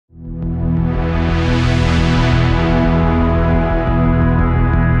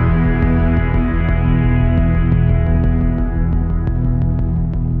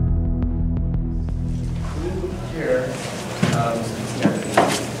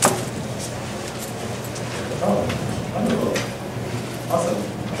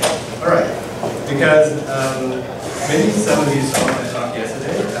because maybe some of you saw my talk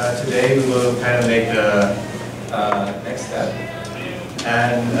yesterday. Today we will kind of make the next step.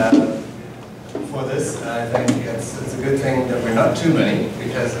 And for this, I think it's a good thing that we're not too many,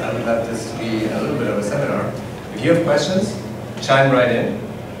 because I would love this to be a little bit of a seminar. If you have questions, chime right in.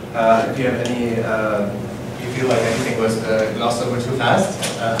 If you have any, you feel like anything was glossed over too fast,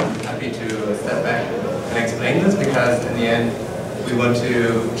 I'm happy to step back and explain this, because in the end, we want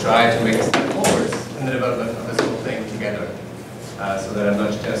to try to make a step forward in the development of this whole thing together. So that I'm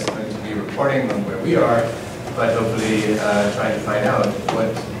not just going to be reporting on where we are, but hopefully trying to find out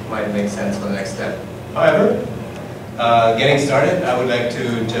what might make sense for the next step. However, getting started, I would like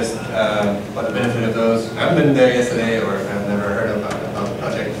to just, for the benefit of those who haven't been there yesterday or have never heard about the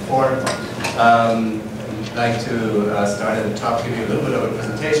project before, like to start at the top, give you a little bit of a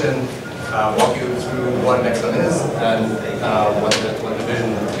presentation, walk you through what Lexon is and what the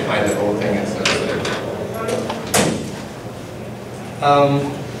vision behind the whole thing is.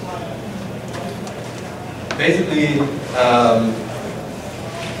 Basically,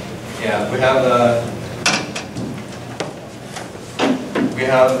 yeah, we have a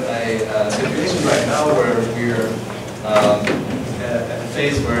situation right now where we're at a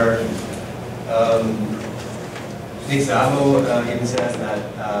phase where Nick Szabo even says that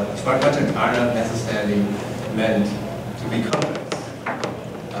smart contracts are not necessarily meant to be contracts.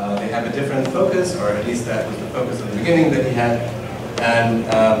 They have a different focus, or at least that was the focus at the beginning that he had. And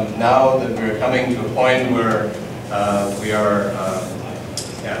now that we're coming to a point where we are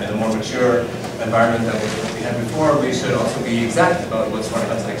in a more mature environment than what we had before, we should also be exact about what smart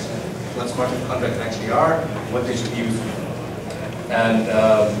contracts actually are, what they should be used for. And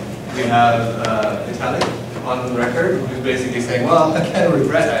we have Vitalik on record, who's basically saying, well, I kind of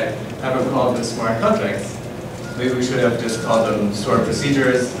regret I haven't called them smart contracts. Maybe we should have just called them stored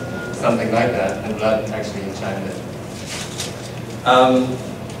procedures, something like that, and Vlad actually chimed in.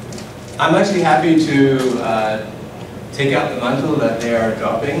 I'm actually happy to take out the mantle that they are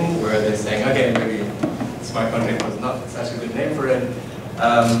dropping, where they're saying, okay, maybe smart contract was not such a good name for it,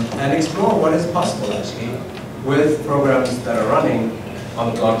 and explore what is possible actually with programs that are running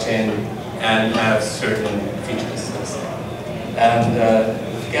on the blockchain and have certain features. And to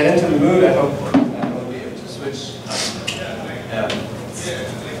get into the mood, I hope we'll be able to switch.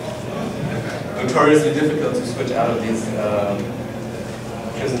 Notoriously difficult to switch out of these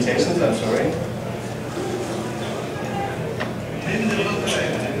presentations, I'm sorry.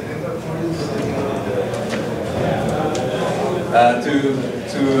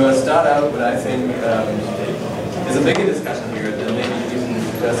 To start out, what I think is a bigger discussion here than maybe even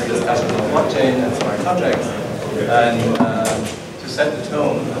just a discussion on blockchain and smart contracts, and to set the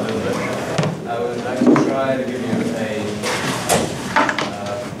tone a little bit, I would like to try to give you a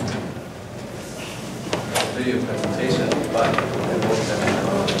video presentation, but it won't have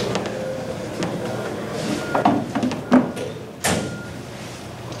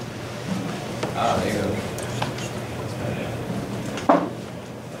there you go. I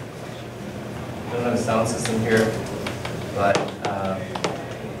don't have a sound system here, but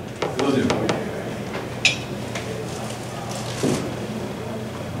we'll do.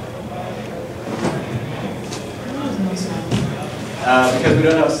 Because we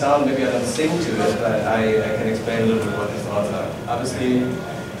don't have sound, maybe I don't sing to it, but I can explain a little bit what the thoughts are. Obviously,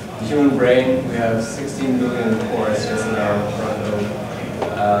 the human brain, we have 16 billion cores just in our front lobe,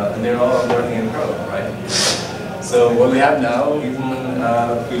 and they're all working in parallel, right? So what we have now, even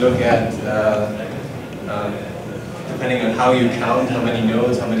if we look at, depending on how you count, how many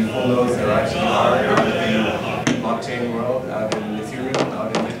nodes, how many full nodes there actually are out in the blockchain world, out in Ethereum,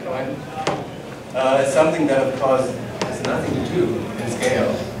 out in Bitcoin, it's something that, of course, has nothing to do in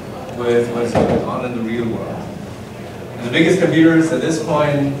scale with what's going on in the real world. And the biggest computers at this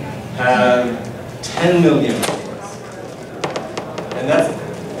point have 10 million cores. And that's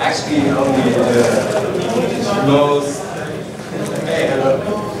actually only the most, hey, hello.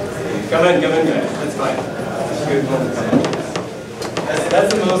 Come in, guys. That's fine. It's a good moment to come in. That's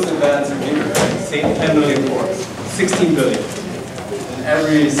the most advanced computer, right? Say 10 million cores, 16 billion. And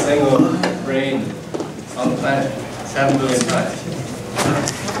every single brain on the planet, 7 billion times.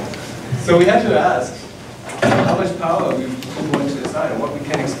 So we have to ask how much power we want to decide, what we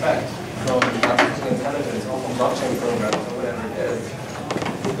can expect from artificial intelligence or from blockchain programs or whatever it is.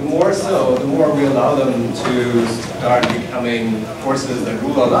 The more so, the more we allow them to start becoming forces that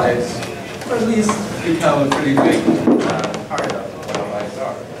rule our lives, or at least become a pretty big part of what our lives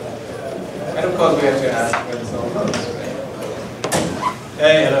are. And of course, we have to ask where this all goes, right?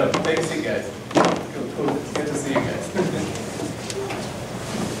 Hey, hello. Take a seat, guys. Cool. It's good to see you guys.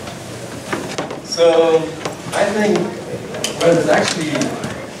 So I think where this actually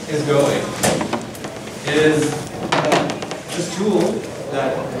is going is this tool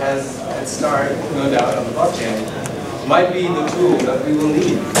that has its start, no doubt, on the blockchain might be the tool that we will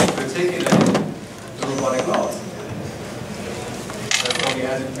need, particularly the robotic laws. That's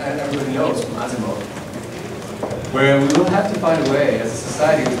what everybody knows from Asimov. Where we will have to find a way as a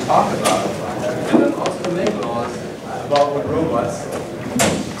society to talk about and then also to make laws about what robots,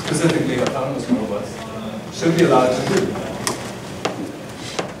 specifically autonomous robots, should be allowed to do.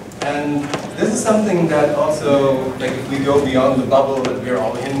 And this is something that also, like if we go beyond the bubble that we're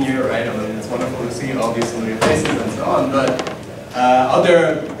all in here, right? I mean, it's wonderful to see all these familiar faces and so on, but out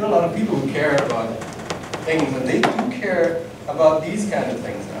there are a lot of people who care about things, and they do care about these kind of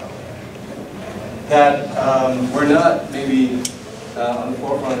things now. That we're not maybe on the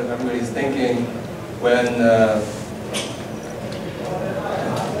forefront of everybody's thinking when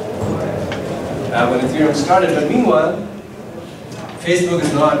Ethereum started, but meanwhile, Facebook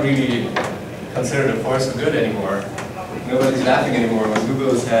is not really considered a force for good anymore. Nobody's laughing anymore when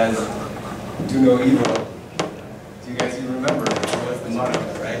Google says, do no evil. Do you guys even remember? What's the motto,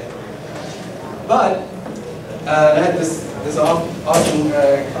 right? But I had this awesome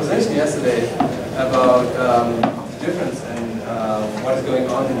conversation yesterday about the difference and what is going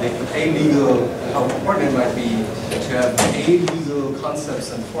on in the illegal, and how important it might be to have illegal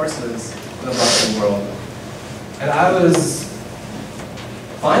concepts and forces in the blockchain world. And I was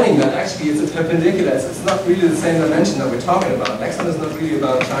finding that actually it's a perpendicular, it's not really the same dimension that we're talking about. Lexon is not really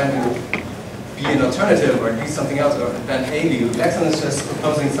about trying to be an alternative or do something else or invent illegal. Lexon is just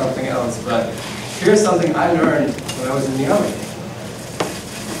proposing something else. But here's something I learned when I was in the army.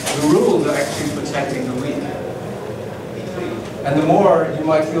 The rules are actually protecting the weak. And the more you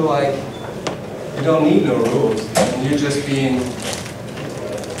might feel like you don't need no rules and you're just being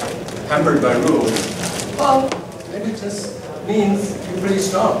hampered by rules, well, maybe it just means you're pretty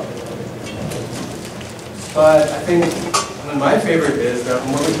strong. But I think my favorite is that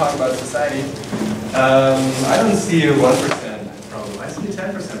when we talk about society, I don't see a 1% problem, I see a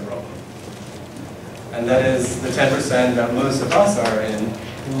 10% problem. And that is the 10% that most of us are in,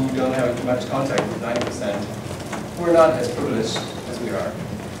 who don't have much contact with 90%, who are not as privileged as we are.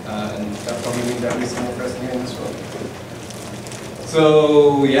 And that probably means every single person here in this room.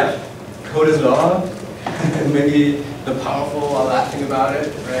 So yeah, code is law. Maybe the powerful are laughing about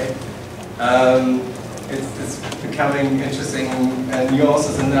it, right? It's becoming interesting, and you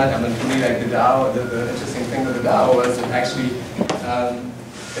also in that. I mean, for me, like the DAO, the interesting thing with the DAO was that actually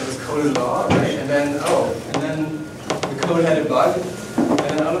it was code is law, right? And then the code had a bug, and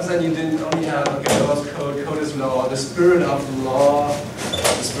then all of a sudden you didn't only have okay, law is code, code is law, the spirit of the law,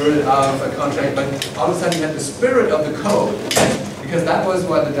 the spirit of a contract, but all of a sudden you had the spirit of the code. Because that was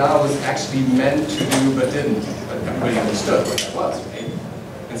what the DAO was actually meant to do, but didn't. But everybody understood what that was, right?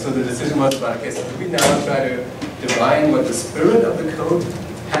 And so the decision was about, okay, so we now try to define what the spirit of the code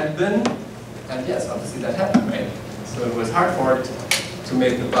had been, and yes, obviously that happened, right? So it was hard forked to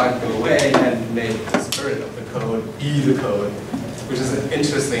make the bug go away and make the spirit of the code be the code, which is an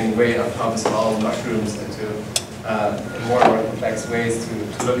interesting way of how this all mushrooms into more and more complex ways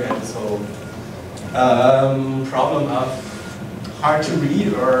to look at this whole problem of hard to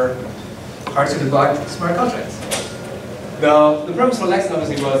read or hard to debug smart contracts. Now, the premise for Lexon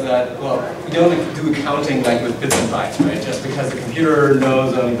obviously was that, well, we don't do accounting like with bits and bytes, right? Just because the computer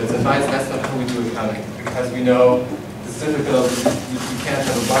knows only bits and bytes, that's not how we do accounting. Because we know it's difficult, we can't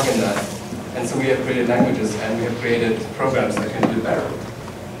have a bug in that. And so we have created languages and we have created programs that can do it better.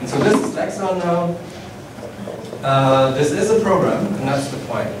 And so this is Lexon now. This is a program, and that's the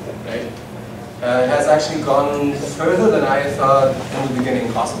point, right? It has actually gone further than I thought in the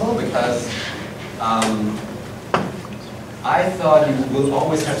beginning possible, because I thought you will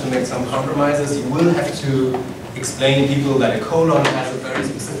always have to make some compromises. You will have to explain to people that a colon has a very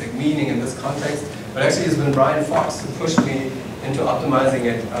specific meaning in this context. But actually it's been Brian Fox who pushed me into optimizing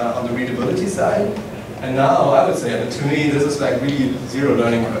it on the readability side. And now I would say that to me this is like really zero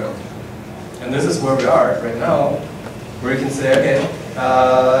learning curve. And this is where we are right now, where you can say, okay,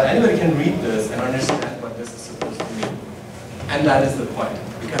 anybody can read this and understand what this is supposed to mean. And that is the point,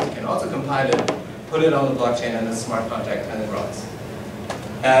 because you can also compile it, put it on the blockchain and a smart contract, and it runs.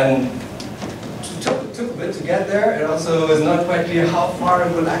 And it took a bit to get there. It also is not quite clear how far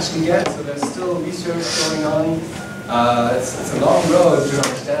it will actually get, so there's still research going on. It's a long road to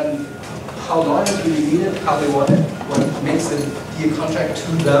understand how lawyers really need it, how they want it, what makes it be a contract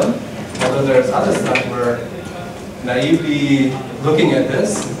to them. Although there's other stuff where naively looking at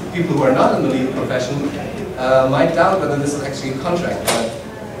this, people who are not in the legal profession might doubt whether this is actually a contract.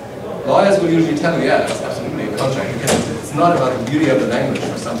 But lawyers will usually tell you, yeah, it's absolutely a contract, because it's not about the beauty of the language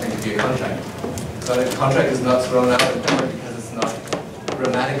for something to be a contract. So a contract is not thrown out of court because it's not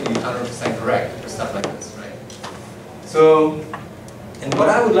grammatically 100% correct, or stuff like this, right? So, and what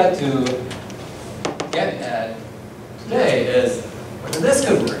I would like to get at today is whether this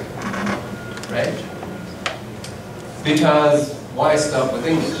could work, right? Because why stop with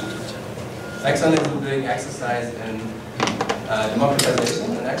English? Lexon is a big exercise in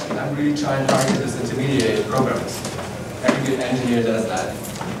democratization, and actually I'm really trying hard to disintermediate programmers. Every good engineer does that,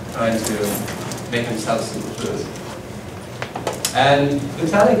 trying to make himself super fluid. And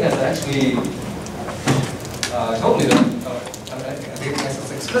Vitalik has actually told me that, I think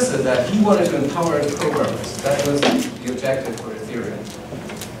it's explicit, that he wanted to empower programmers. That was the objective for Ethereum.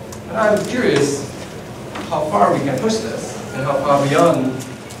 And I'm curious how far we can push this, and how far beyond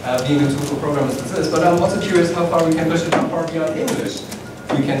being a tool for programmers this is, but I'm also curious how far we can push it, how far beyond English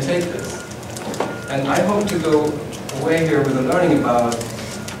we can take this. And I hope to go away here with a learning about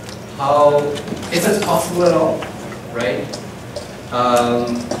how, if it's possible at all, right?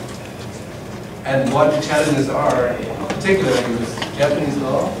 And what the challenges are, particularly with Japanese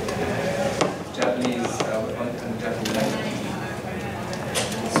law, Japanese language.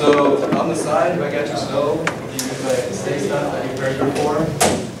 So on the side, if I get too slow, you can say stuff that you've heard before.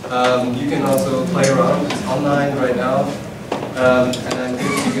 You can also play around. It's online right now. And I'm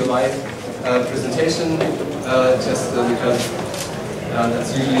going to give you a live presentation, just because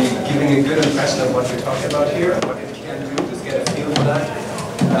that's usually giving a good impression of what we're talking about here, and what you can do, just get a feel for that.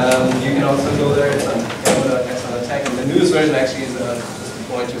 You can also go there, it's on demo.lexon-like, and the newest version actually is just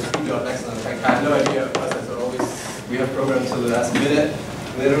going to speed.lexon-like. I have no idea, because as always, we have programmed to the last minute,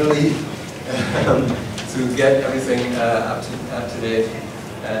 literally, to get everything up to date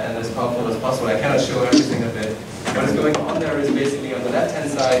and as powerful as possible. I cannot show everything of it. What is going on there is basically on the left-hand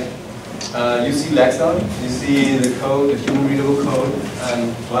side, you see Lexon, you see the code, the human-readable code,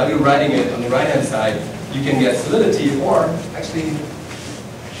 and while you're writing it on the right-hand side, you can get Solidity, or actually,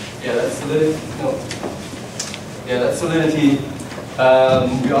 yeah, that's Solidity. No. Yeah, that's Solidity.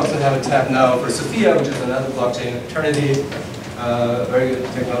 We also have a tab now for Sophia, which is another blockchain fraternity, very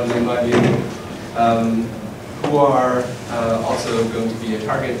good technology in my view, who are also going to be a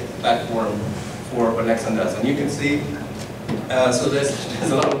target platform for what Lexon does. And you can see, so there's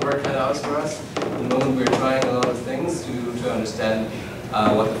a lot of work cut out for us. At the moment we're trying a lot of things to understand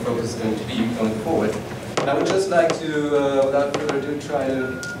what the focus is going to be going forward. And I would just like to, without further ado, try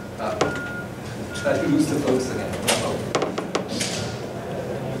to lose the focus again.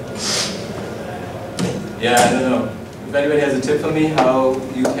 Yeah, I don't know. If anybody has a tip for me how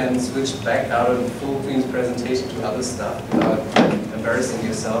you can switch back out of full screen presentation to other stuff without embarrassing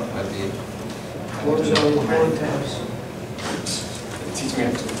yourself, might be. Teach me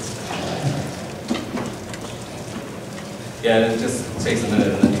how to. Yeah, it just takes a minute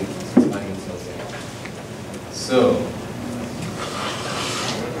and then you find yourself there. So.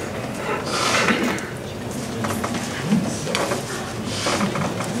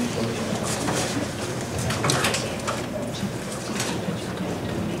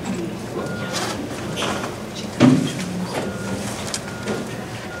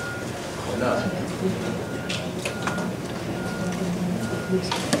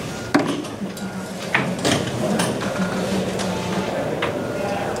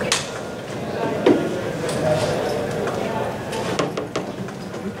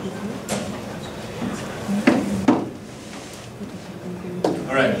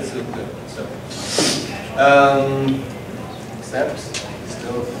 Accept,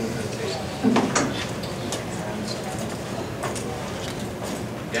 still in the presentation.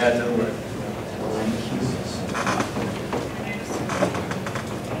 Yeah, it doesn't work.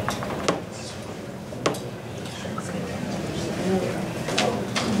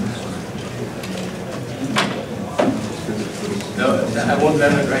 No, I won't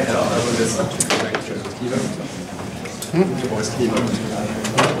learn it right now. I will just go back to keyboard. Voice keyboard.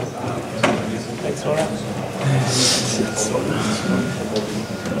 Extra.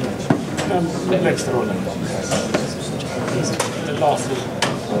 Extra. The last one.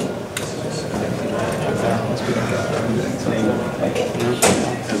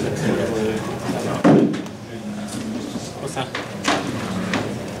 What's that?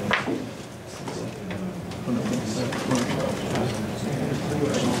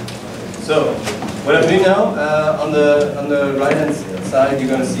 So, what I'm doing now, on the right-hand side, you're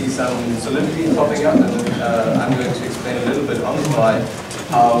going to see some Solidity popping up, and I'm going to explain a little bit on the fly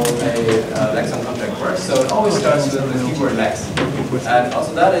how a Lexon contract works. So it always starts with the keyword Lex. And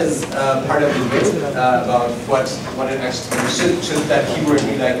also that is part of the debate about what it actually should that keyword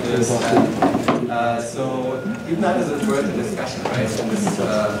be like this. So even that is worth a discussion, right? In this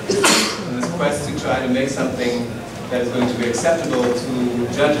quest to try to make something that is going to be acceptable to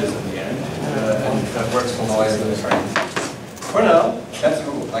judges in the end, and that works for lawyers and attorneys. For now, that's the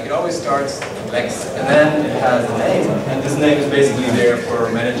rule. Like it always starts Lex, and then it has a name, and this name is basically there for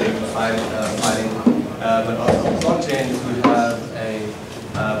managing filing, but also on blockchain to have a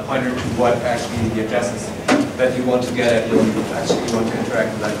pointer to what actually the address is that you want to get at when you actually want to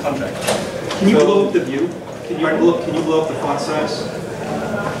interact with that contract. Can you blow up the view? Can you blow up the font size?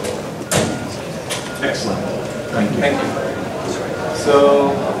 Excellent. Thank you. Thank you. So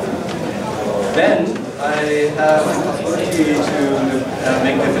then I have the possibility to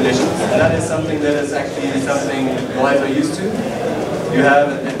make definitions, and that is something that is actually something lawyers are used to. You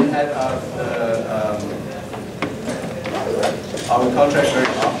have at the head of our contract very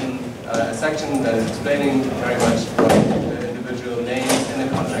often a section that is explaining very much what the individual names in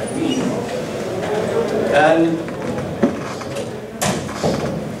the contract mean. And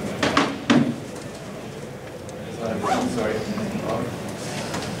sorry.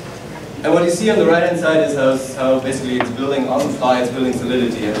 And what you see on the right-hand side is how basically it's building on the fly, it's building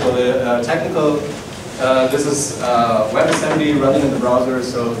solidity. And for the technical, this is WebAssembly running in the browser,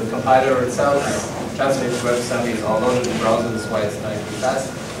 so the compiler itself translates WebAssembly, is all loaded in the browser, that's why it's nice and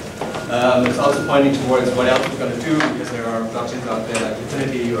fast. It's also pointing towards what else we're going to do, because there are blockchains out there like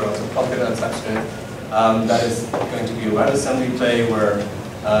Infinity or also Popular and Substrate. That is going to be a WebAssembly play where,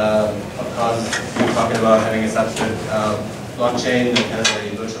 of course, we're talking about having a substrate blockchain that has a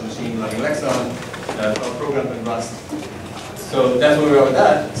virtual machine running Lexon, all programmed in Rust. So that's where we are with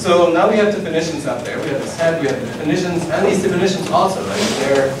that. So now we have definitions up there. We have the set, we have the definitions, and these definitions also, right?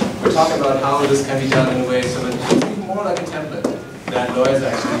 We're talking about how this can be done in a way so that it's more like a template that lawyers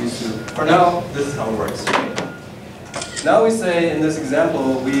actually use to. For now, this is how it works. Now we say, in this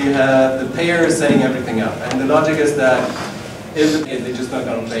example, we have the payer setting everything up. And the logic is that if they're just not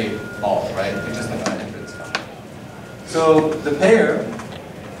going to play ball, right? They're just not going to enter this contract. So the payer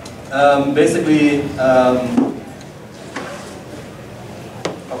basically,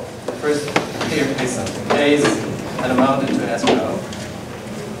 first the payer pays something. Pays an amount into escrow.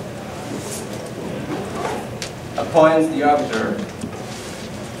 Appoints the arbiter.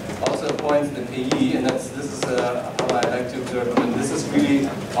 Also appoints the payee, and this is how I like to observe. And this is really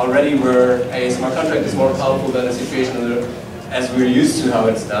already where a smart contract is more powerful than a situation as we're used to how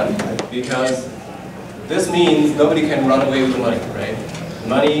it's done, because this means nobody can run away with the money, right?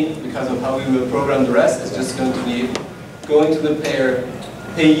 Money, because of how we will program the rest, is just going to be going to the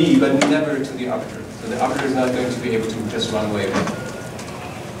payee, but never to the arbiter. So the arbiter is not going to be able to just run away with it.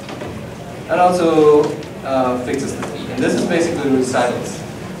 And also fixes the fee. And this is basically the recitals.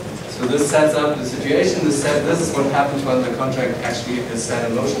 So this sets up the situation, this is what happens when the contract actually is set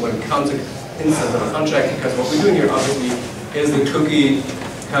in motion, when it becomes an instance of a contract, because what we're doing here obviously is the cookie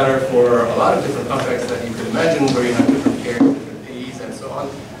cutter for a lot of different contracts that you could imagine, where you have different pairs, different payees, and so on.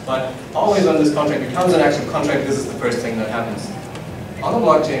 But always when this contract becomes an actual contract, this is the first thing that happens on the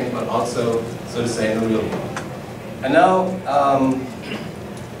blockchain, but also, so to say, in the real world. And now,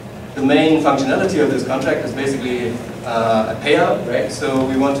 the main functionality of this contract is basically a payout, right? So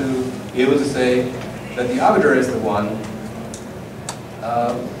we want to be able to say that the arbiter is the one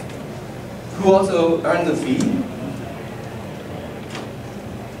who also earned the fee.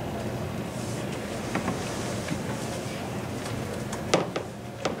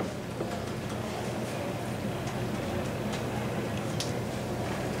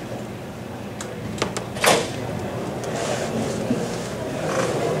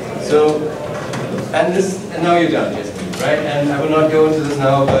 So, and now you're done, basically, right? And I will not go into this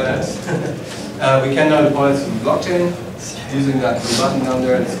now, but we can now deploy this to the blockchain using that blue button down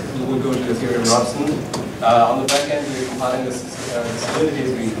there. We'll go to Ethereum Robson. On the back end, we're compiling this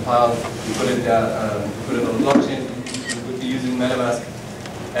solidity as we compile. We put it on the blockchain. We would be using MetaMask,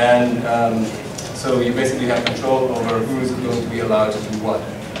 and so you basically have control over who is going to be allowed to do what.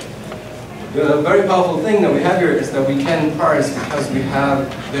 The very powerful thing that we have here is that we can parse, because we have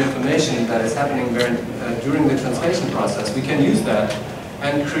the information that is happening during the translation process. We can use that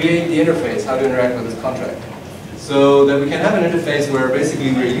and create the interface, how to interact with this contract. So that we can have an interface where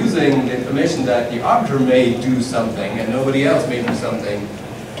basically we're using the information that the arbiter may do something and nobody else may do something,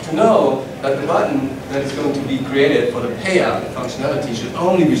 to know that the button that is going to be created for the payout functionality should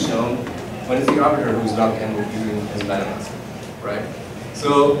only be shown when it's the arbiter who's logged in using his MetaMask, right?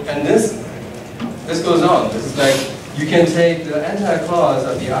 So, and this goes on. This is like you can take the entire clause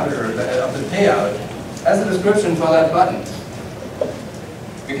of the other, of the payout, as a description for that button.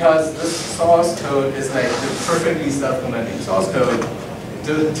 Because this source code is like perfectly self-commenting source code. It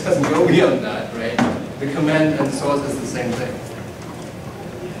doesn't go beyond that, right? The command and the source is the same thing.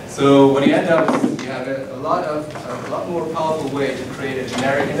 So what you end up is you have a lot more powerful way to create a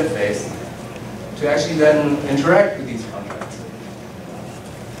generic interface to actually then interact with these contracts.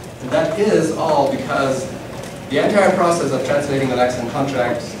 And that is all because the entire process of translating a Lexon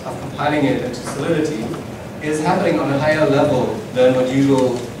contract, of compiling it into Solidity, is happening on a higher level than what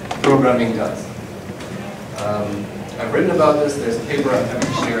usual programming does. I've written about this, there's a paper I'm happy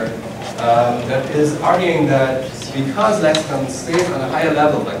to share, that is arguing that because Lexicon stays on a higher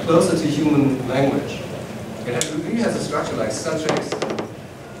level, like closer to human language, it really has a structure like subjects,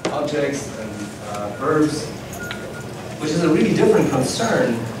 and objects, and verbs, which is a really different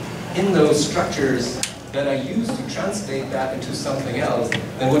concern in those structures that are used to translate that into something else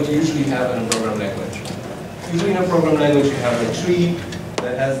than what you usually have in a program language. Usually in a program language you have a tree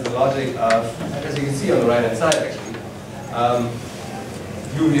that has the logic of, as you can see on the right hand side actually,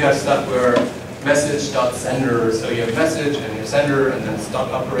 you have stuff where message.sender, so you have message and your sender and then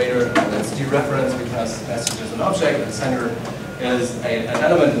stop operator and then it's dereference because message is an object and sender is an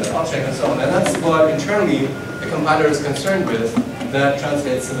element in an object and so on. And that's what internally the compiler is concerned with that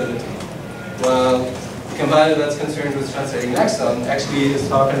translates Solidity. Well, the compiler that's concerned with translating Lexon actually is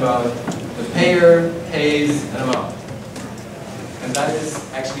talking about the payer, pays, and amount. And that is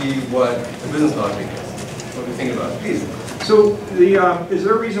actually what the business logic is. What we think about. Please. So, is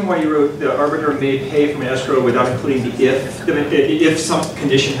there a reason why you wrote the arbiter may pay from an escrow without including the if? I mean, if some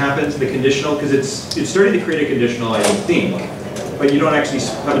condition happens, the conditional, because it's starting to create a conditional, I think, but you don't actually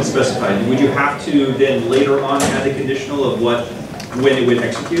haven't specified. Would you have to then later on add the conditional of when it would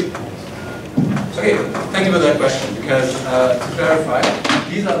execute? Okay, thank you for that question. Because to clarify,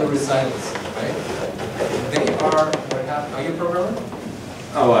 these are the recitals, right? They are what have. Are you a programmer?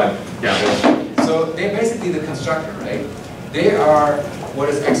 Oh, yeah. So they're basically the constructor, right? They are what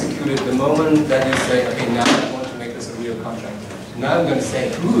is executed the moment that you say, okay, now I want to make this a real contract. Now I'm going to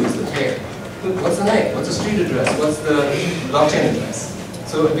say, who is the payer? What's the name? What's the street address? What's the blockchain address?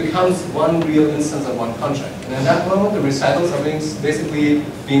 So it becomes one real instance of one contract. And in that moment, the recitals are basically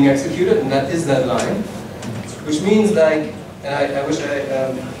being executed, and that is that line. Which means, like, and I wish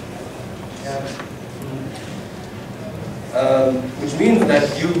which means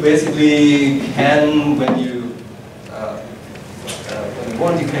that you basically can, when you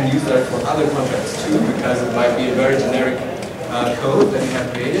want, you can use that for other contracts too, because it might be a very generic code that you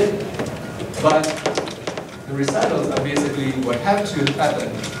have created. But the recitals are basically what have to happen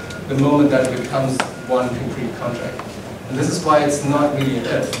the moment that it becomes one concrete contract. And this is why it's not really an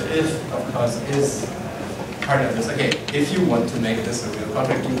if. The if, of course, is part of this. Okay, if you want to make this a real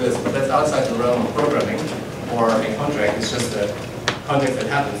contract, do this. But that's outside the realm of programming or a contract. It's just a contract that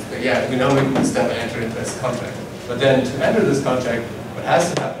happens. But yeah, we know we can step and enter into this contract. But then to enter this contract, what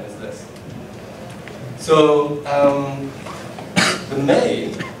has to happen is this. So the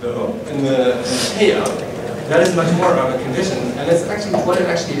may, though, in the payout, that is much more of a condition, and it's actually what it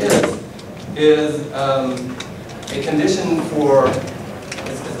actually is a condition for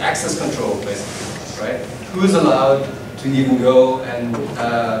it's access control, basically, right? Who's allowed to even go and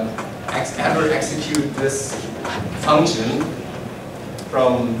ever execute this function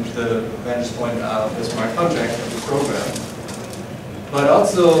from the vantage point of the smart contract of the program, but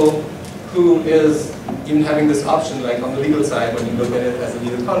also who is even having this option, like on the legal side, when you look at it as a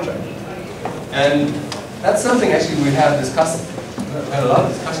legal contract. And that's something actually we have discussed, had a lot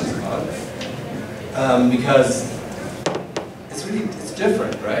of discussions about, because it's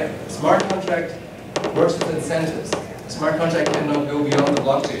different, right? A smart contract works with incentives. A smart contract cannot go beyond the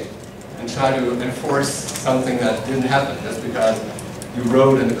blockchain and try to enforce something that didn't happen just because you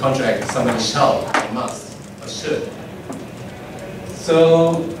wrote in the contract somebody shall, or must, or should.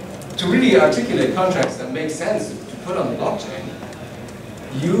 So to really articulate contracts that make sense to put on the blockchain,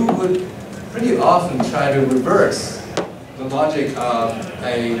 you would pretty often try to reverse the logic of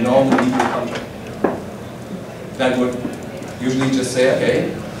a normal legal contract. That would usually just say, okay,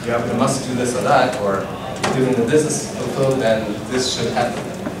 you have to must do this or that, or given that this is fulfilled, then this should happen.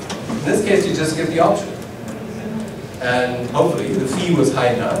 In this case, you just give the option. And hopefully the fee was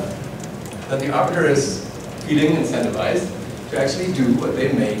high enough that the arbiter is feeling incentivized to actually do what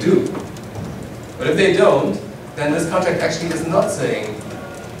they may do. But if they don't, then this contract actually is not saying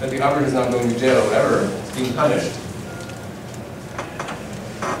that the arbiter is not going to jail or whatever, it's being punished.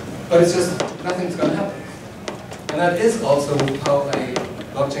 But it's just, nothing's going to happen. And that is also how a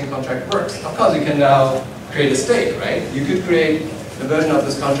blockchain contract works. Of course, you can now create a stake, right? You could create a version of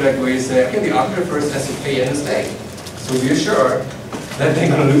this contract where you say, okay, the arbiter first has to pay in a stake. So we're sure that they're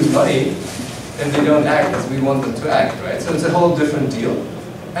going to lose money if they don't act as we want them to act, right? So it's a whole different deal.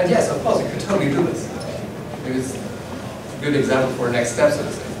 And yes, of course, you could totally do this. Maybe it's a good example for next steps, so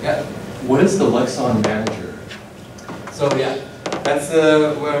to say. Yeah. What is the Lexon manager? So yeah, that's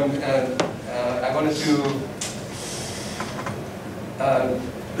where I wanted to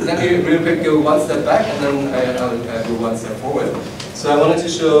let me real quick go one step back and then I'll go one step forward. So I wanted to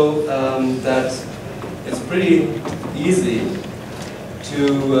show that it's pretty easy to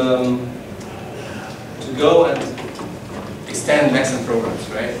go and extend Lexon programs,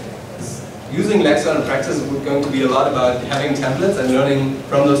 right? Using Lexon in practice is going to be a lot about having templates and learning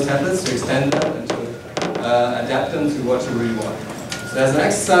from those templates to extend them and to adapt them to what you really want. So as an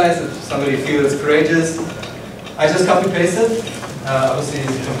exercise, if somebody feels courageous, I just copy-paste it. Obviously,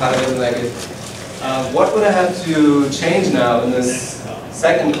 the compiler doesn't like it. What would I have to change now in this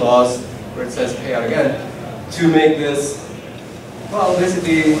second clause, where it says pay out again, to make this, well,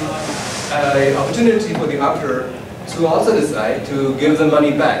 basically an opportunity for the arbiter to also decide to give the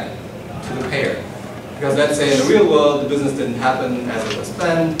money back to the payer. Because let's say in the real world, the business didn't happen as it was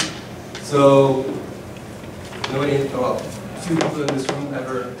planned, so nobody, well, few people in this room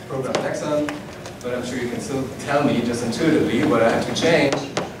ever programmed Lexon, but I'm sure you can still tell me just intuitively what I have to change.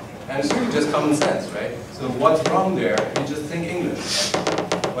 And it's really just common sense, right? So what's wrong there? You just think English.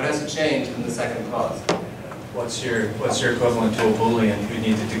 What has to change in the second clause? What's your equivalent to a Boolean? You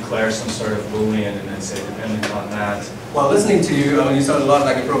need to declare some sort of Boolean and then say depending on that. Well, listening to you, you sound a lot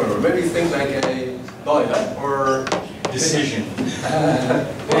like a programmer. Maybe you think like a lawyer or decision.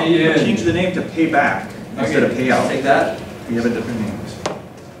 Change the name to pay back instead of pay out. Take that. We have a different name.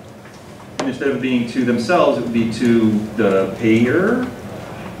 And instead of being to themselves, it would be to the payer.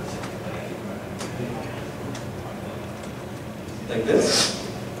 Like this.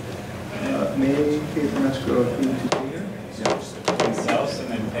 May pay from escrow to payer. Themselves and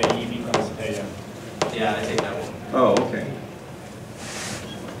then payee becomes payer. Yeah, I take that one. Oh, okay.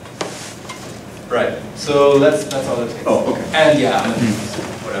 Right. So that's all it takes. Oh, okay. And yeah,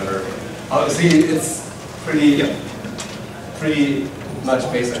 whatever. Obviously, it's pretty much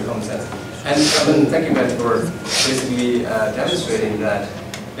based on common sense. And thank you, Ben, for basically demonstrating that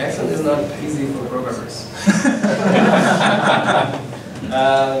Lexon is not easy for programmers.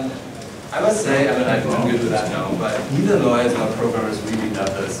 I must say, I'm good with that now, but neither lawyers nor programmers really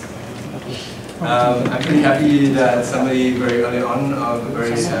love this. I'm pretty happy that somebody very early on of a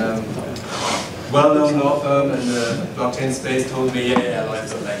very well-known law firm in the blockchain space told me, yeah,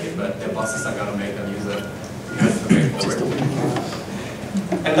 lawyers don't like it, but their bosses are going to make them use it because it's the way forward.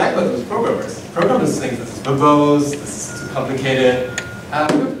 And likewise with programmers. Programmers think this is verbose, this is too complicated.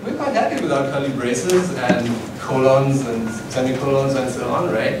 We're quite happy without curly braces and colons and semicolons and so on,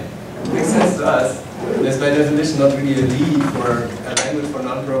 right? It makes sense to us. There's by definition not really a need for a language for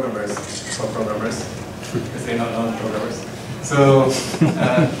non-programmers, for programmers, because they're not non-programmers. So,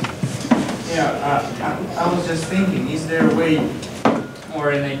 I was just thinking, is there a way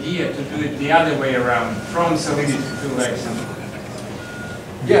or an idea to do it the other way around, from Solidity to Lexon?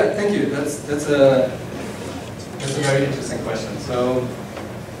 yeah, thank you. That's a very interesting question. So,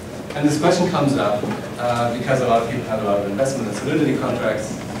 and this question comes up because a lot of people have a lot of investment in Solidity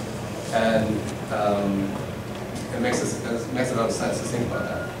contracts, and it makes a lot of sense to think about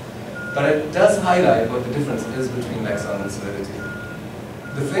that. But it does highlight what the difference is between Lexon and Solidity.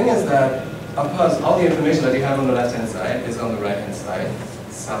 The thing is that, of course, all the information that you have on the left-hand side is on the right-hand side,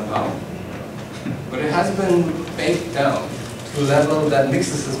 somehow. But it has been baked down to a level that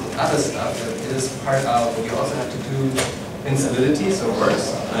mixes this with other stuff that is part of what you also have to do in Solidity, so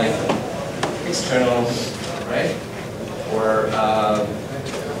works like external, right? Or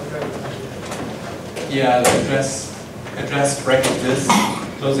yeah, the address bracket this,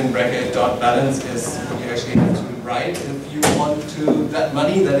 closing bracket dot balance is what you actually have to write if you want to, that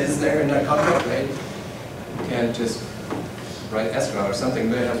money that is there in that contract, right? You can't just write escrow or something,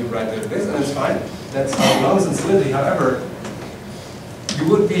 they have to write this, and it's fine. That's how it belongs in Solidity. However, you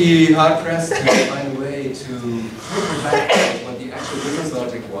would be hard-pressed to find a way to reflect what the actual business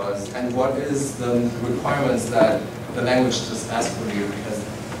logic was and what is the requirements that the language just asks for you, because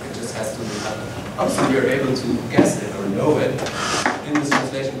it just has to happen. Obviously, you're able to guess it or know it in this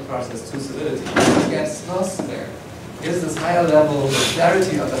translation process to Solidity. It gets lost there. Here's this higher level, the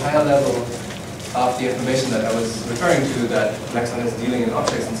clarity of the higher level of the information that I was referring to, that Lexon is dealing in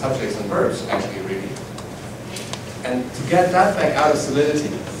objects and subjects and verbs, actually, really. And to get that back out of Solidity,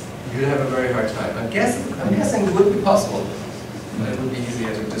 you'd have a very hard time. I'm guessing it would be possible, but it would be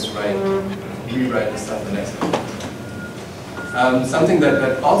easier to just write rewrite the stuff the next time. Something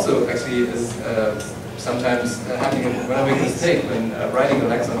that also actually is sometimes happening when I make a mistake when writing a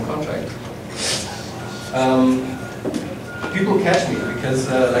Lexon contract. People catch me because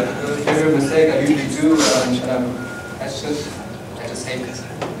like if I do a mistake, I usually do. I just hate it.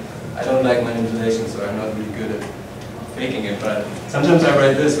 I don't like manipulation, so I'm not really good at faking it. But sometimes I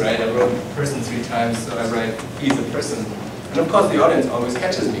write this, right? I wrote person 3 times, so I write he's a person, and of course the audience always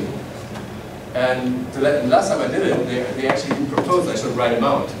catches me. And the last time I did it, they actually proposed I should write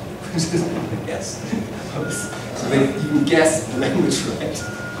amount. Yes. So they even guess the language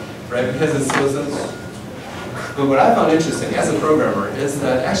right? Because it's so simple. But what I found interesting as a programmer is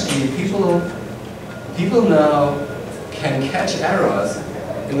that actually people now can catch errors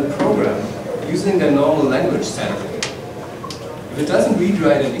in the program using their normal language center. If it doesn't read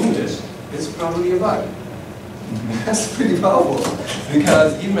right in English, it's probably a bug. That's pretty powerful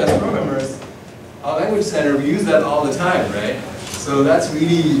because even as programmers, our language center, we use that all the time, right? So that's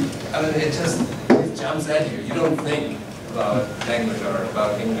really, I mean, it jumps at you. You don't think about language or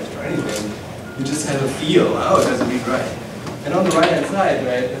about English or anything. You just have a feel, oh, it doesn't read right. And on the right-hand side,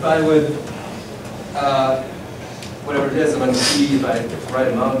 right, if I would, whatever it is, I'm going to see if I write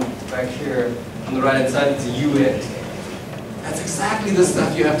amount back here, on the right-hand side, it's a U-int. That's exactly the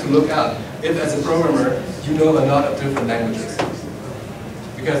stuff you have to look out if, as a programmer, you know a lot of different languages.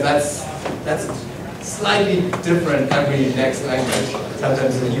 Because that's slightly different every next language.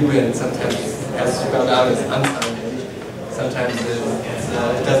 Sometimes it's a U-int, sometimes as spelled out as unsigned. Sometimes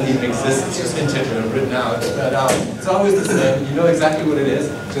it doesn't even exist, it's just integer written out, spelled out. It's always the same, you know exactly what it is,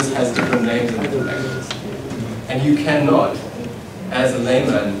 it just has different names in different languages. And you cannot, as a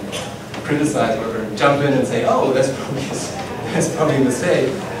layman, criticize or jump in and say, oh, that's probably a mistake.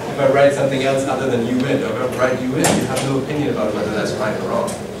 If I write something else other than U-int, or if I write U-int, you have no opinion about whether that's right or wrong.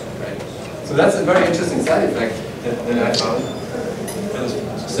 Right? So that's a very interesting side effect that I found. It was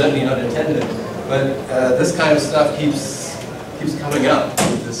certainly not intended, but this kind of stuff keeps coming up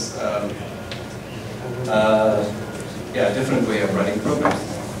with this different way of running programs.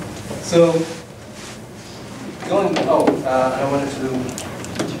 So I wanted to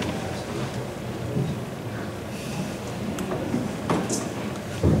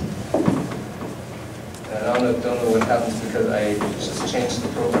I don't know what happens because I just changed the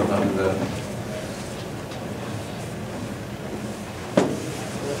program under the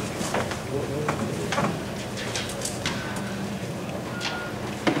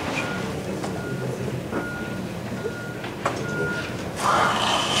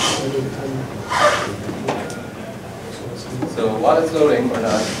So while it's loading or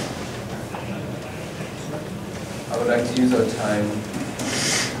not, I would like to use our time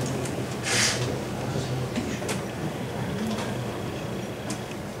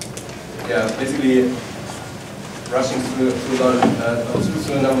basically rushing through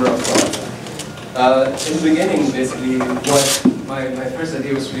a number of thoughts. In the beginning, basically, what my first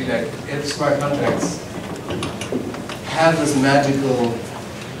idea was really like, if smart contracts have this magical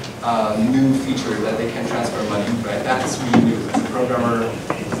new feature that they can transfer money, right? That's really new. As a programmer,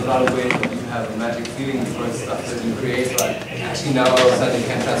 there's a lot of ways that you have a magic feeling towards stuff that you create, but actually now all of a sudden you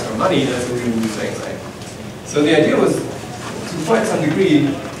can transfer money. That's a really new thing, right? So the idea was, to quite some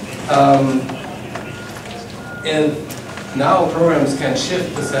degree, and now programs can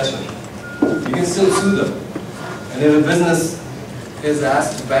shift possession. You can still sue them. And if a business is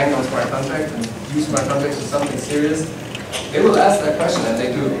asked to bank on smart contracts and use smart contracts for something serious, they will ask that question, and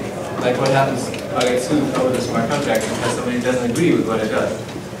they do. Like, what happens if I get sued over the smart contract because somebody doesn't agree with what it does?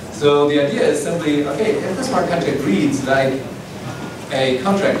 So the idea is simply, okay, if the smart contract reads like a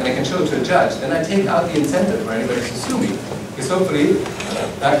contract and I can show it to a judge, then I take out the incentive for anybody to sue me. Because hopefully,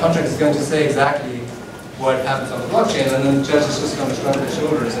 that contract is going to say exactly what happens on the blockchain, and then the judge is just going to shrug their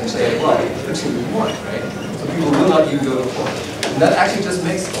shoulders and say, well, what you want, right? So people will not even go to court. And that actually just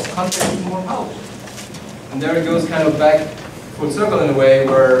makes contracts even more powerful. And there it goes kind of back full circle in a way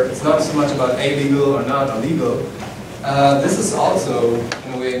where it's not so much about illegal or not illegal. This is also,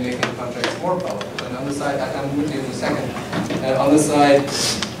 in a way, making contracts more powerful. And on the side, I'm with you in a second. And on the side,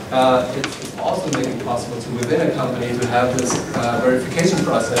 it's also making it possible to, within a company, to have this verification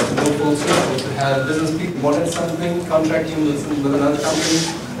process, to go full circle, to have business people wanted something, contracting with another company,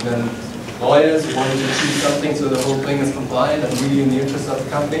 and then lawyers who wanted to achieve something so the whole thing is compliant and really in the interest of the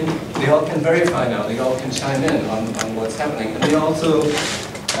company. They all can verify now. They all can chime in on what's happening. And they also,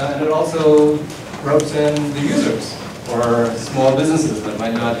 and it also ropes in the users or small businesses that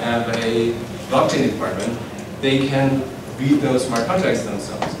might not have a blockchain department. They can read those smart contracts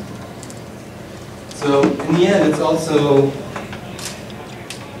themselves. So in the end, it's also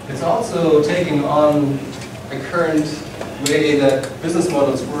it's also taking on a current way that business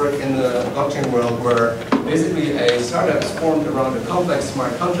models work in the blockchain world, where basically a startup is formed around a complex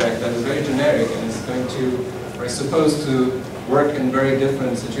smart contract that is very generic and is going to, or is supposed to work in very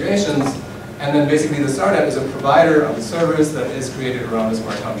different situations. And then basically the startup is a provider of a service that is created around a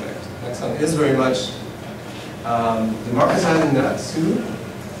smart contract. Lexon is very much democratizing that too,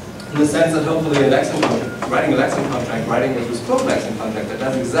 in the sense that hopefully writing a Lexon contract, writing a bespoke Lexon contract that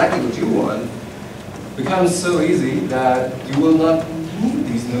does exactly what you want, becomes so easy that you will not need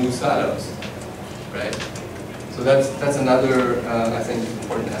these new startups, right? So that's another, I think,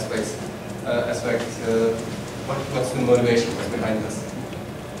 important aspect. What's the motivation behind this?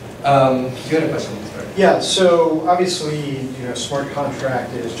 You had a question, sorry. Yeah, so obviously, smart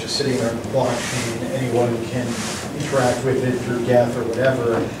contract is just sitting there on the blockchain. Anyone can interact with it through Geth or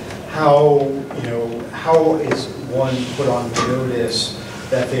whatever. How is one put on notice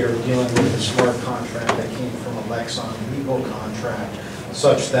that they are dealing with a smart contract that came from a Lexon legal contract,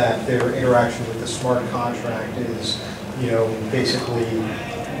 such that their interaction with the smart contract is, basically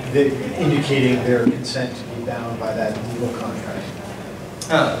indicating their consent to be bound by that legal contract?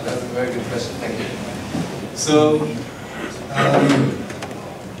 That's a very good question, thank you. So,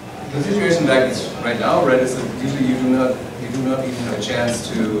 the situation like this right now, right, is that usually you do not even have a chance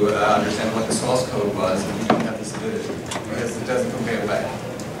to understand what the source code was if you don't have the solidity, because it doesn't compare back.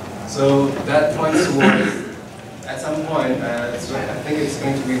 So that points towards, at some point, so I think it's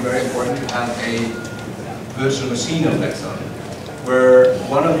going to be very important to have a virtual machine of Lexon, where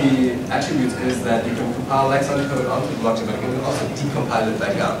one of the attributes is that you can compile Lexon code onto the blockchain, but you can also decompile it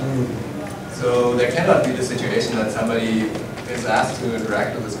back out. So there cannot be the situation that somebody is asked to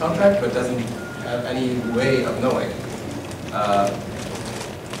interact with this contract, but doesn't have any way of knowing.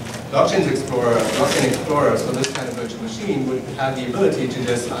 Blockchain explorers for this kind of virtual machine would have the ability to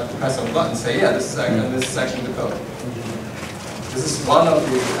just press on a button and say, yeah, this is actually the code. This is one of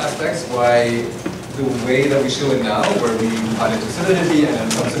the aspects why the way that we show it now, where we compile it to Solidity and then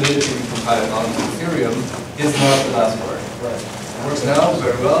from Solidity we compile it onto Ethereum, is not the last word. It works now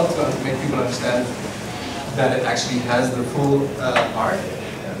very well to make people understand that it actually has the full art.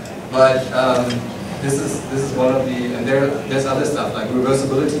 But this is one of the, and there's other stuff like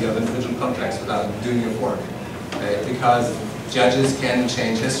reversibility of individual contracts without doing a fork, right? Because judges can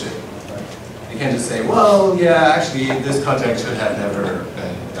change history. You can just say, well, yeah, actually this contract should have never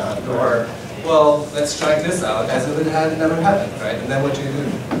been done, or well, let's try this out as if it had never happened, right? And then what do you do?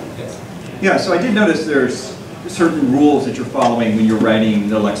 Yes. Yeah, so I did notice there's certain rules that you're following when you're writing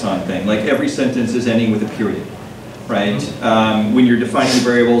the Lexon thing. Like every sentence is ending with a period, right? When you're defining the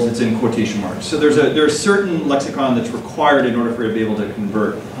variables, it's in quotation marks. So there's a certain lexicon that's required in order for it to be able to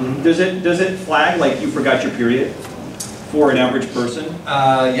convert. Does it flag like you forgot your period for an average person?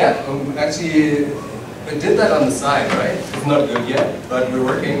 Yeah, actually, we did that on the side, right? It's not good yet, but we're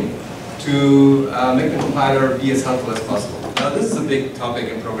working to make the compiler be as helpful as possible. Now, this is a big topic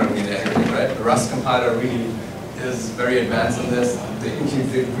in programming and everything, right? The Rust compiler really is very advanced in this.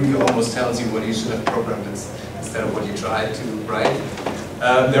 It really almost tells you what you should have programmed instead of what you tried to write.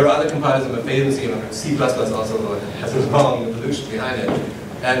 There are other compilers that are famous, C++ also has a long evolution behind it.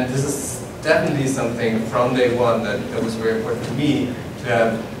 And this is definitely something from day one that was very important to me, to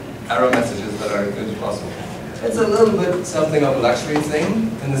have error messages that are as good as possible. It's a little bit something of a luxury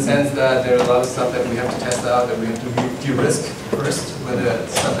thing, in the sense that there are a lot of stuff that we have to test out, that we have to de-risk first, whether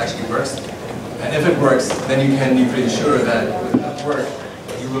stuff actually works. And if it works, then you can be pretty sure that with enough work,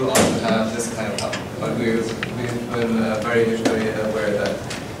 you will also have this kind of help. But we've been very aware that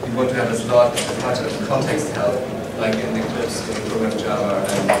we want to have as much of context help, like in Eclipse, in program Java,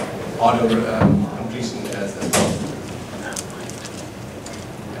 and auto completion as possible.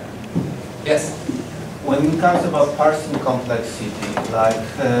 Yes? When it comes about parsing complexity, like,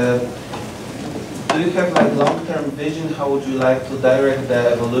 do you have like long-term vision? How would you like to direct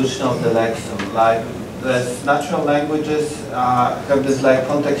the evolution of the Lexon? Like, the natural languages have this like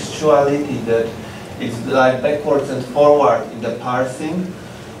contextuality that it's like backwards and forward in the parsing,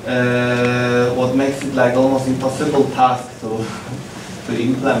 what makes it like almost impossible task to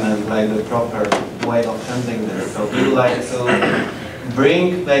implement like the proper way of handling this. So do you like to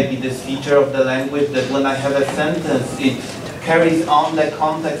bring maybe this feature of the language that when I have a sentence, it carries on the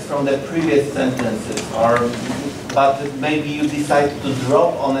context from the previous sentences, but maybe you decide to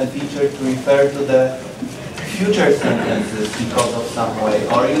drop on a feature to refer to the future sentences because of some way,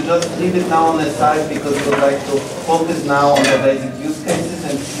 or you just leave it now on the side because you would like to focus now on the basic use cases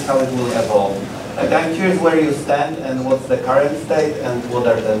and see how it will evolve. Like, I'm curious where you stand and what's the current state and what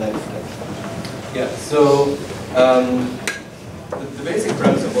are the next steps. Yeah, so the basic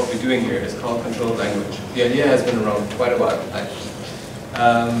premise of what we're doing here is called controlled language. The idea has been around quite a while, actually.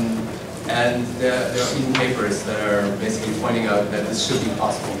 And there are even papers that are basically pointing out that this should be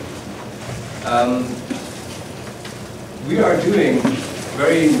possible. We are doing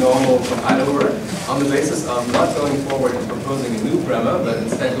very normal compiler work on the basis of not going forward and proposing a new grammar, but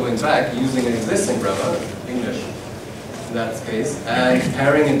instead going back using an existing grammar, English in that case, and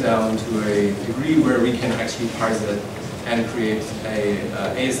paring it down to a degree where we can actually parse it and create a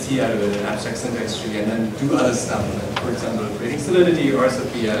AST out of it, an abstract syntax tree, and then do other stuff with it. For example, creating solidity or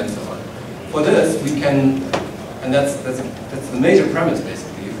Sophia and so on. For this, we can, and that's the major premise basically.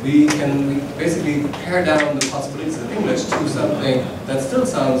 We basically pare down the possibilities of English to something that still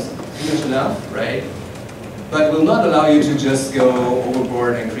sounds English enough, right? But will not allow you to just go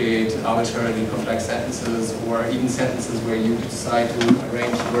overboard and create arbitrarily complex sentences, or even sentences where you decide to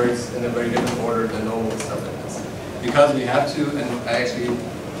arrange words in a very different order than normal stuff like this. Because we have to, and I actually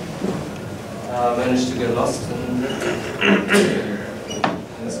managed to get lost in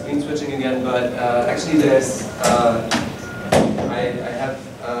the screen switching again, but actually there's, I have,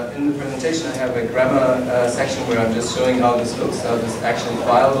 in the presentation I have a grammar section where I'm just showing how this looks, how this actual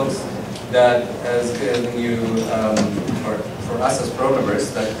file looks, that is giving you, for us as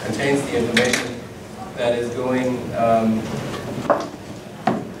programmers, that contains the information that is going,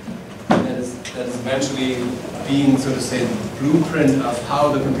 that is eventually being, so to say, the blueprint of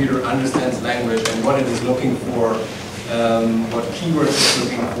how the computer understands language and what it is looking for, what keywords it's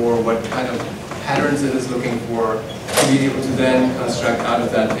looking for, what kind of patterns it is looking for, to be able to then construct out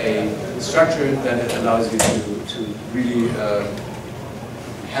of that a structure that it allows you to really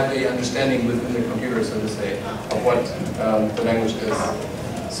have a understanding within the computer, so to say, of what the language is.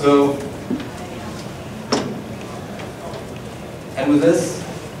 So, and with this,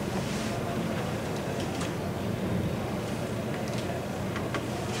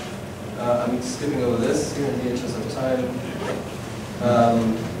 I'm skipping over this here in the interest of time.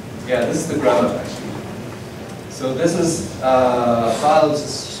 Yeah, this is the grammar actually. So this is a file,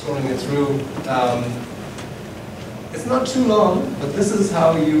 just scrolling it through. It's not too long, but this is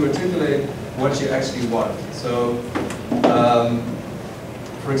how you articulate what you actually want. So,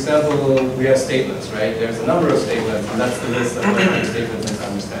 for example, we have statements, right? There's a number of statements, and that's the list of what statements is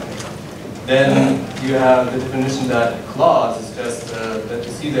understanding. Then you have the definition that clause is just that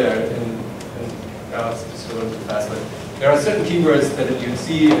you see there it's just a little too fast, but there are certain keywords that you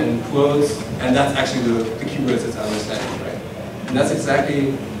see in quotes, and that's actually the keywords it's understanding, right? And that's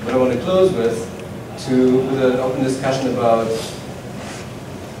exactly what I want to close with an open discussion about,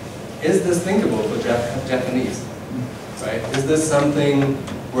 is this thinkable for Japanese, right? Is this something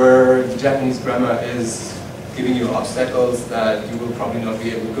where the Japanese grammar is giving you obstacles that you will probably not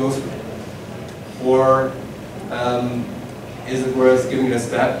be able to go through? Or is it worth giving it a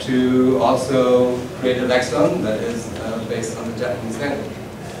step to also create a Lexon that is based on the Japanese language?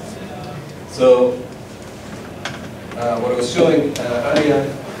 So, what I was showing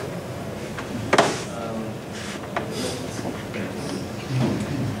earlier,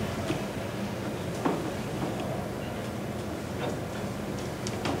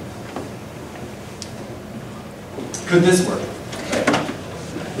 could this work? Right?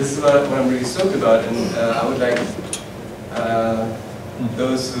 This is what I'm really stoked about, and I would like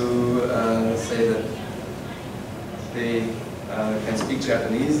those who say that they can speak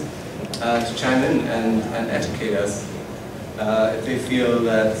Japanese to chime in and educate us if they feel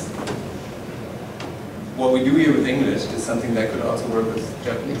that what we do here with English is something that could also work with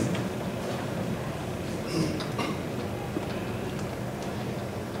Japanese.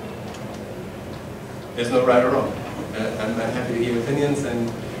 There's no right or wrong. I'm happy to hear opinions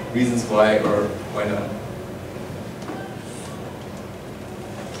and reasons why or why not.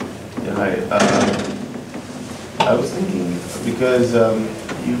 Yeah, hi. I was thinking, because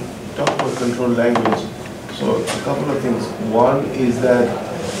you talked about controlled language, so a couple of things. One is that,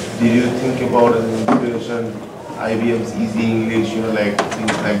 did you think about as an inspiration IBM's Easy English, like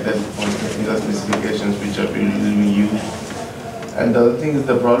things like that from technical specifications which are being used? And the other thing is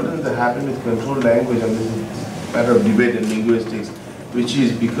the problem that happened with controlled language, and this is a matter of debate in linguistics, which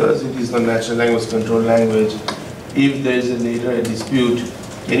is because it is the natural language, controlled language, if there is a later a dispute,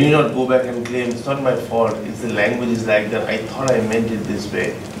 can you not go back and claim, it's not my fault, it's the language is like that, I thought I meant it this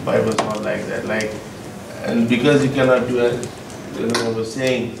way, but it was not like that. And because you cannot do it, I was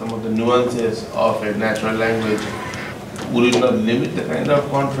saying, some of the nuances of a natural language, would it not limit the kind of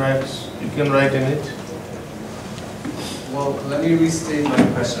contracts you can write in it? Well, let me restate my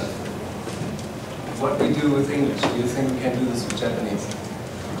question. What we do with English, do you think we can do this with Japanese?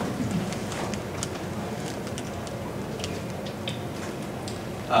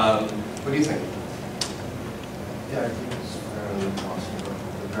 What do you think? Yeah, I think it's fairly possible.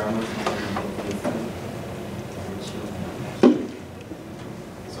 The grammar is not really different.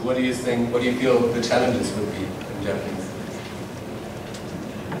 So what do you think, what do you feel the challenges would be in Japanese?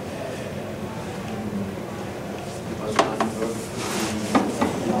 Because one verb could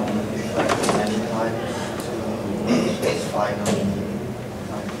be reflected many times, so it's finally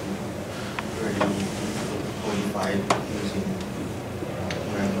pretty difficult to codify using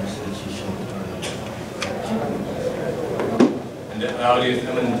grammar substitution. And how do you, I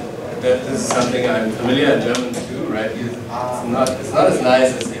mean, this is something I'm familiar in German too, right? It's not as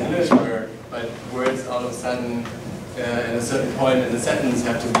nice as English, but words all of a sudden, at a certain point in the sentence,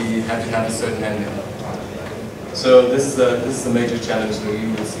 have to have a certain ending. So this is the major challenge that you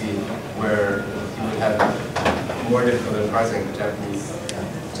will see, where you will have more difficulty parsing the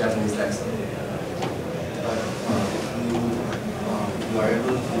Japanese Lexon. But you are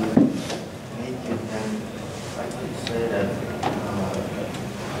able to make it, then I could say that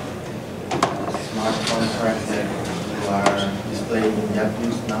smart contract that you are displaying in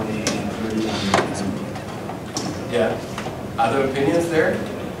Japanese now is pretty amazing. Yeah. Other opinions there?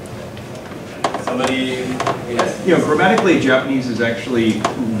 Somebody? Yes. You know, grammatically, Japanese is actually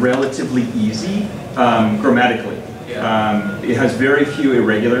relatively easy. Grammatically, it has very few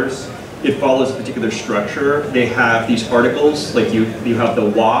irregulars. It follows a particular structure. They have these articles, like you have the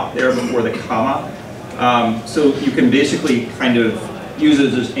wa there before the comma. So you can basically kind of use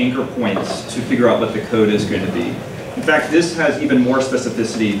those as anchor points to figure out what the code is going to be. In fact, this has even more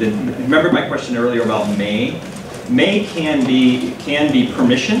specificity than, remember my question earlier about may? May can be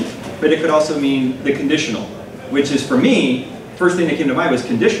permission, but it could also mean the conditional, which is, for me, first thing that came to mind was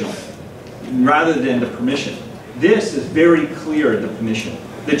conditional, rather than the permission. This is very clear, the permission.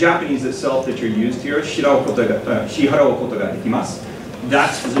 The Japanese itself that you're used here, shiharau koto ga dekimasu,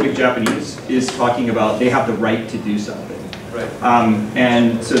 that specific Japanese is talking about they have the right to do something. Right.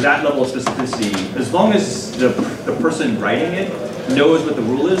 And so that level of specificity, as long as the person writing it knows what the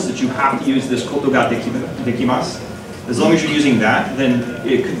rule is, that you have to use this koto ga dekimasu, as long as you're using that, then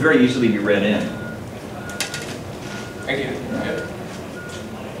it could very easily be read in. Thank you. Yeah.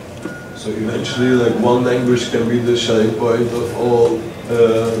 So eventually, like, one language can be the shelling point of all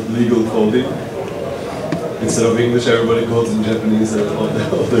legal coding. Instead of English, everybody codes in Japanese and all the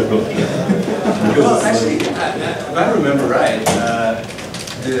other coding. Well, actually, if I remember right,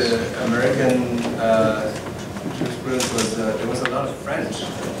 the American jurisprudence was there was a lot of French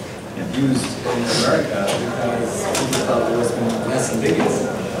used in America because people thought it was less ambiguous,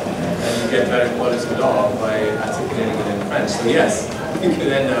 and you get better quality law by articulating it in French. So yes, you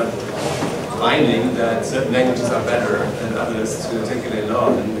could end up finding that certain languages are better than others to articulate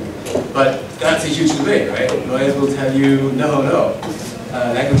law. But that's a huge debate, right? Lawyers will tell you, no.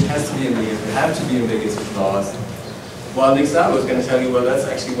 Language has to be ambiguous. We have to be ambiguous with laws. While Nick Savo was going to tell you, well, that's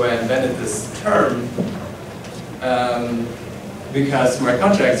actually why I invented this term, because smart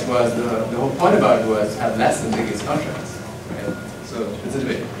contracts was, the whole point about it was to have less ambiguous contracts, right? So it's a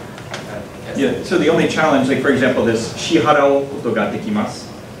debate. Yes. Yeah, so the only challenge, like for example, this shiharau koto ga dekimasu,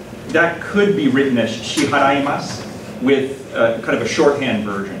 that could be written as shiharaimasu with kind of a shorthand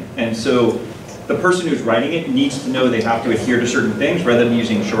version. And so the person who's writing it needs to know they have to adhere to certain things rather than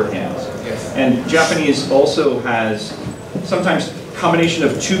using shorthands. Yes. And Japanese also has sometimes a combination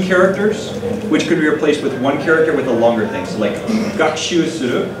of two characters, which could be replaced with one character with a longer thing. So like gakushu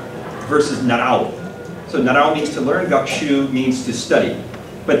suru versus narau. So narau means to learn, gakushu means to study.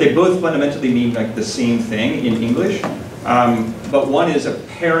 But they both fundamentally mean like the same thing in English. But one is a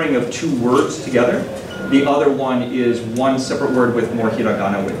pairing of two words together. The other one is one separate word with more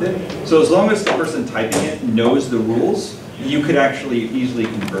hiragana with it. So as long as the person typing it knows the rules, you could actually easily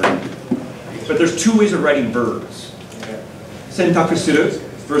convert it. But there's two ways of writing verbs. Sentaku suru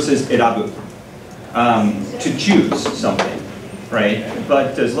versus erabu. To choose something, right?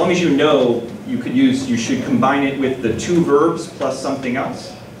 But as long as you know, you should combine it with the two verbs plus something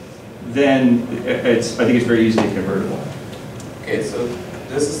else, then I think it's very easily convertible. Okay, so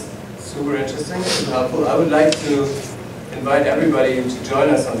this is super interesting, super helpful. I would like to invite everybody to join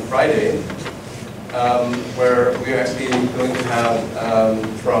us on Friday, where we're actually going to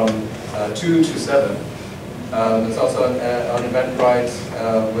have from 2 to 7. It's also an Eventbrite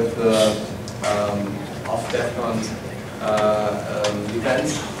with the off Devcon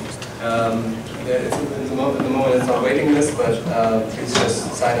events. At the moment it's on waiting list, but please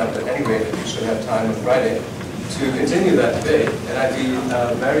just sign up anyway. You should have time on Friday to continue that debate. And I'd be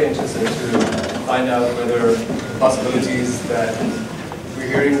very interested to find out whether possibilities that we're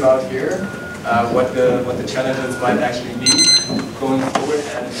hearing about here, what the challenges might actually be going going forward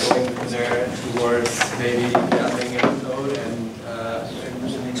and going from there towards maybe being able to code and in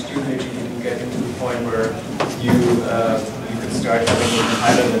the next few maybe you can get into the point where you could start having a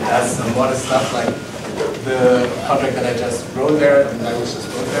compiler that does some modest stuff like the contract that I just wrote there, and I was just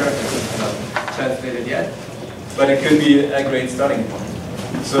wrote there, and it's not translated yet, but it could be a great starting point.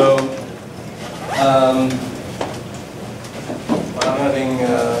 So while I'm having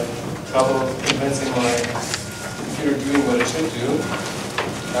trouble convincing my computer doing what it should do,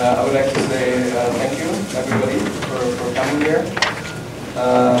 I would like to say thank you, everybody, for coming here.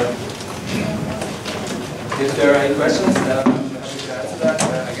 If there are any questions, I'm happy to answer that.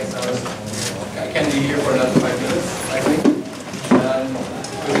 I guess I can be here for another 5 minutes, I think.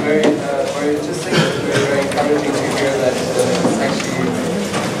 It was very, very interesting. It was very, very encouraging to hear that it's actually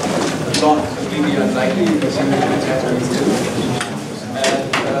not completely unlikely because you know the Japanese do.